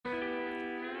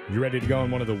You ready to go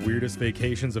on one of the weirdest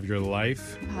vacations of your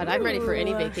life? God, I'm ready for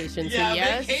any vacation, so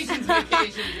yes. Vacation,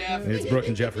 Jeff. It's Brooke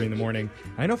and Jeffrey in the morning.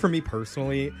 I know for me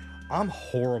personally, I'm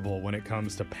horrible when it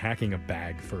comes to packing a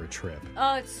bag for a trip.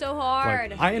 Oh, it's so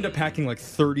hard. Like, I end up packing like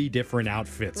 30 different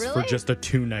outfits for Really? just a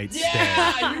 2-night stay.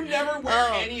 Yeah, you never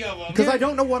wear any of them. Because I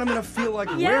don't know what I'm going to feel like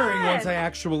wearing once I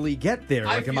actually get there.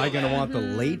 I Like, am I feel going to that. want the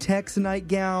latex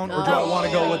nightgown or do I want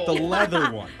to go with the leather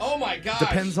one? Oh my gosh.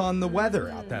 Depends on the weather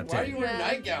out that Why are day. you wearing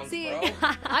nightgowns, See,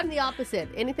 bro? I'm the opposite.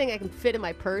 Anything I can fit in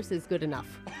my purse is good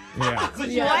enough. Yeah. So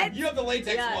What? you have the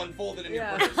latex one folded in your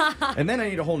purse. And then I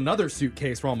need a whole nother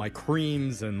suitcase for all my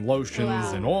creams and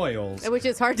lotions and oils. Which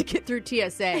is hard to get through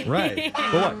TSA. Right.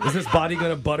 But what? Is this body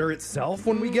going to butter itself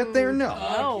when we get there? No.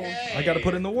 Okay. I got to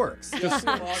put in the works. Just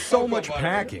Well, so cocoa much butter.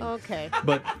 packing. Okay.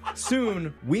 But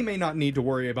soon, we may not need to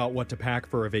worry about what to pack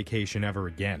for a vacation ever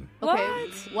again. Okay.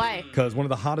 Why? Because one of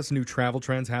the hottest new travel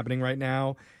trends happening right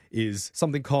now is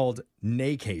something called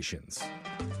naycations.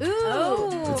 Ooh.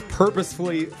 It's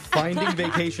purposefully finding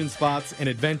vacation spots and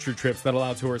adventure trips that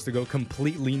allow tourists to go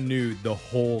completely nude the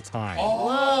whole time.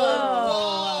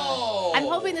 Oh. I'm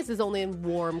hoping this is only in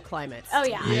warm climates. Oh,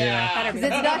 yeah. Yeah. Better Because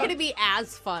be. it's not going to be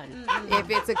as fun if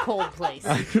it's a cold place.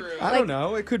 True. I don't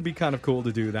know. It could be kind of cool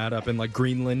to do that up in like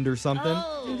Greenland or something.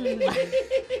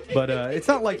 But it's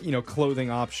not like,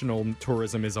 clothing optional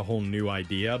tourism is a whole new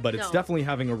idea, but it's No. definitely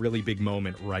having a really big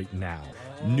moment right now.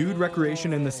 Nude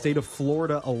recreation in the state of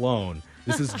Florida alone.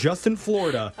 This is just in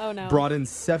Florida. Oh, no. Brought in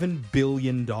 $7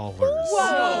 billion. No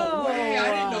way. I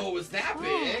didn't know it was that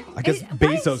big. I guess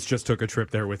Bezos just took a trip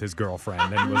there with his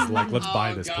girlfriend and was like, let's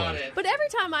buy this got place. it. But every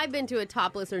time I've been to a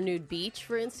topless or nude beach,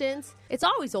 for instance, it's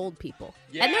always old people.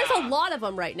 And there's Yeah. a lot of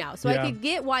them right now. So Yeah. I could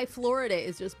get why Florida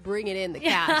is just bringing in the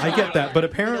cash. I get that, but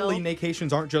apparently You know?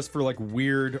 naycations aren't just for like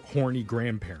weird, horny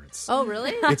grandparents. Oh,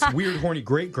 really? It's weird, horny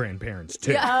great-grandparents,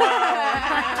 too.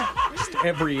 Just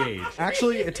every age.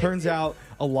 Actually, it turns out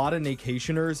a lot of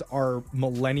naycationers are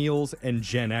millennials and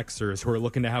Gen Xers who are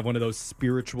looking to have one of those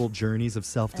spiritual journeys of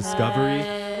self-discovery.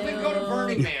 Then go to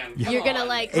Burning Man. Come You're going to on.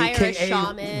 like hire a AKA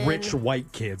shaman. rich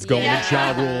white kids going Yeah. to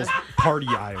Ja Rule's party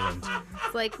island.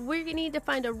 It's like, we're going to need to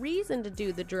find a reason to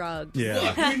do the drugs. Yeah.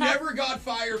 Look, we never got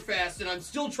Fire Fest, and I'm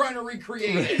still trying to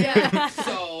recreate it.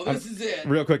 So this is it.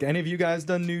 Real quick, any of you guys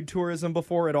done nude tourism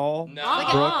before at all? No.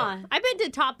 I've been to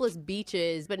topless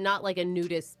beaches, but not like a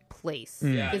nudist place.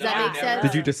 Yeah, Does no, that I make never. sense?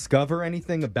 Did you discover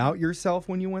anything about yourself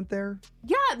when you went there?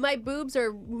 Yeah, my boobs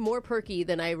are more perky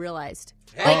than I realized.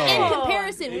 Hey. Like in Oh.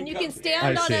 comparison, when you can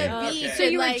stand I on see. a beach, Okay. So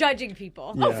you were and, like, judging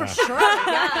people. Oh, for sure.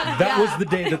 Yeah. That was the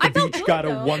day that the felt beach good, got a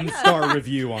though. 1-star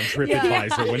review on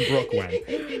TripAdvisor when Brooke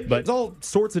went. But there's all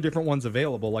sorts of different ones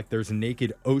available. Like there's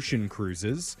naked ocean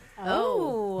cruises.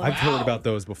 Oh. I've heard about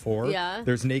those before. Yeah.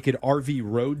 There's naked RV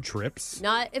road trips.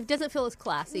 Not, it doesn't feel as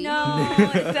classy. No,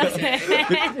 it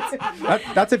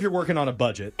doesn't. That's if you're working on a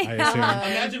budget, I assume.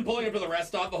 Imagine pulling up to the rest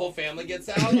stop, the whole family gets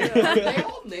out. Are they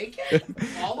all naked?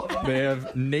 All of them? They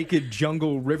have naked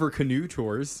jungle river canoe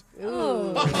tours.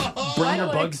 Ooh. Bring your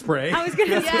bug spray. I was going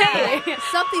to Yeah. say.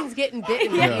 Something's getting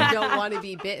bitten when Yeah. you don't want to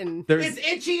be bitten. There's It's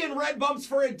itchy and red bumps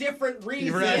for a different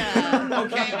reason. Right. Yeah.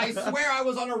 Okay, I swear I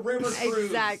was on a river cruise.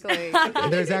 Exactly.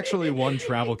 There's actually one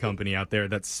travel company out there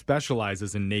that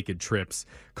specializes in naked trips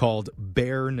called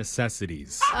Bare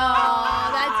Necessities.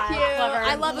 Oh, that's cute. Clever.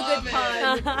 I love a good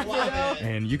pun. Love it.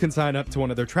 And you can sign up to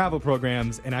one of their travel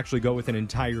programs and actually go with an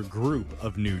entire group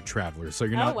of nude travelers. So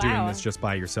you're not doing wow. this just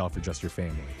by yourself or just your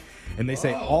family. And they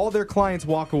say all their clients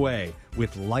walk away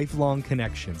with lifelong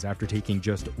connections after taking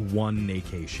just one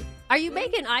naycation. Are you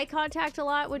making eye contact a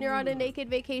lot when you're on a naked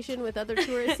vacation with other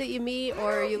tourists that you meet,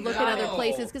 or are you looking at other No.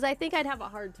 places? Because I think I'd have a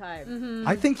hard time.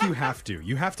 I think you have to.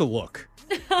 You have to look.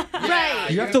 Yeah,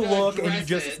 You have to look and you address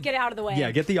just- it. Get out of the way.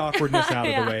 Yeah, get the awkwardness out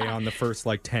of Yeah. the way on the first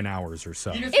 10 hours or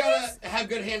so. You just gotta have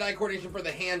good hand-eye coordination for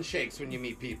the handshakes when you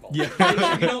meet people. Yeah. Make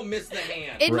sure you don't miss the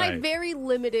hand. In my Right. very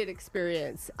limited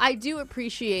experience, I do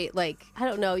appreciate, I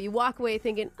don't know, you walk away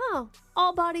thinking, oh,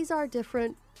 all bodies are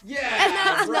different. Yeah, And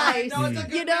that's right. nice, No, it's a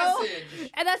good you know?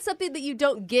 message. And that's something that you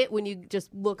don't get when you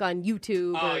just look on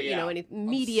YouTube Oh, or, yeah. any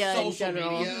media in Social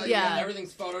general. media, Yeah.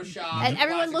 everything's photoshopped. And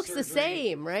everyone plastic looks the surgery.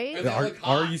 same, right? Or they Are, look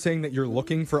are hot. you saying that you're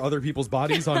looking for other people's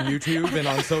bodies on YouTube and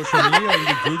on social media? Are you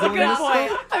Googling Good this point.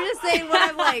 stuff? I'm just saying when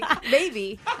I'm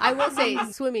maybe. I will say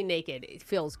swimming naked, it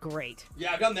feels great.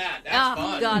 Yeah, I've done that. That's Oh,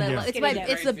 fun. God, I Yeah. love it's, Skinny my, dip.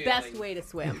 it's the Great best feeling. way to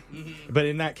swim. But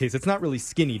in that case, it's not really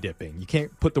skinny dipping. You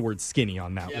can't put the word skinny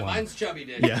on that Yeah, one. mine's chubby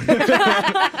dick. Yeah.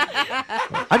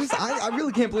 I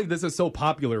really can't believe this is so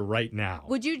popular right now.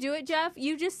 Would you do it, Jeff?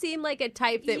 You just seem like a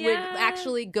type that would Yeah.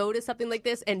 actually go to something like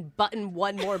this and button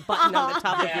one more button on the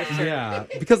top of your shirt. Yeah,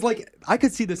 because I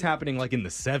could see this happening in the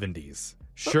 70s.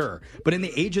 Sure. But in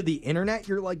the age of the internet,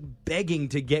 you're like begging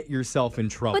to get yourself in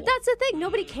trouble. But that's the thing.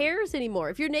 Nobody cares anymore.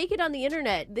 If you're naked on the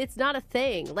internet, it's not a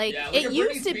thing. Like, Yeah, look it at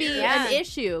used Britney to be Spears. an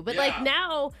issue. But, like, Yeah.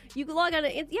 now you can log on to,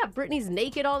 Britney's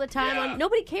naked all the time. Yeah.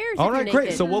 Nobody cares All if right, you're great.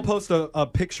 naked. So we'll post a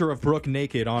picture of Brooke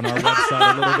naked on our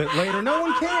website a little bit later. No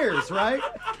one cares, right?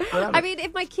 But I mean,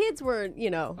 if my kids weren't,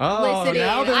 Oh, listening.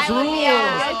 now there's I would- rules.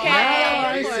 Yeah, okay. Now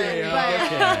I I'd be for see. it,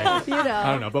 but, Okay. you know.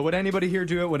 I don't know. But would anybody here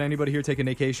do it? Would anybody here take a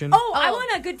vacation? Oh, I want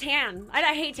a good tan. I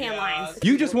hate tan lines.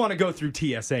 You just want to go through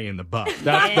TSA in the butt.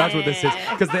 That's what this is.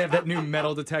 Because they have that new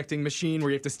metal detecting machine where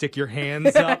you have to stick your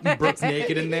hands up and Brooke's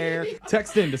naked in there.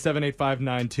 Text in to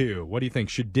 78592. What do you think?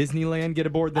 Should Disneyland get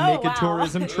aboard the naked wow.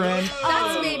 tourism trend?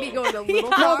 That's maybe going a little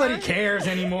far. Nobody cares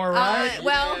anymore, right?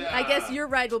 Well, Yeah. I guess your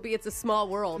ride will be It's a Small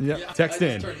World. Yep. Yeah, Text I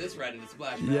in. just turned this red into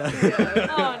splash. Yeah.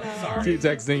 Oh, no. Keep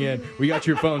texting in. We got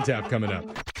your phone tap coming up.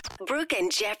 Brooke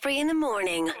and Jeffrey in the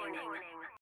morning.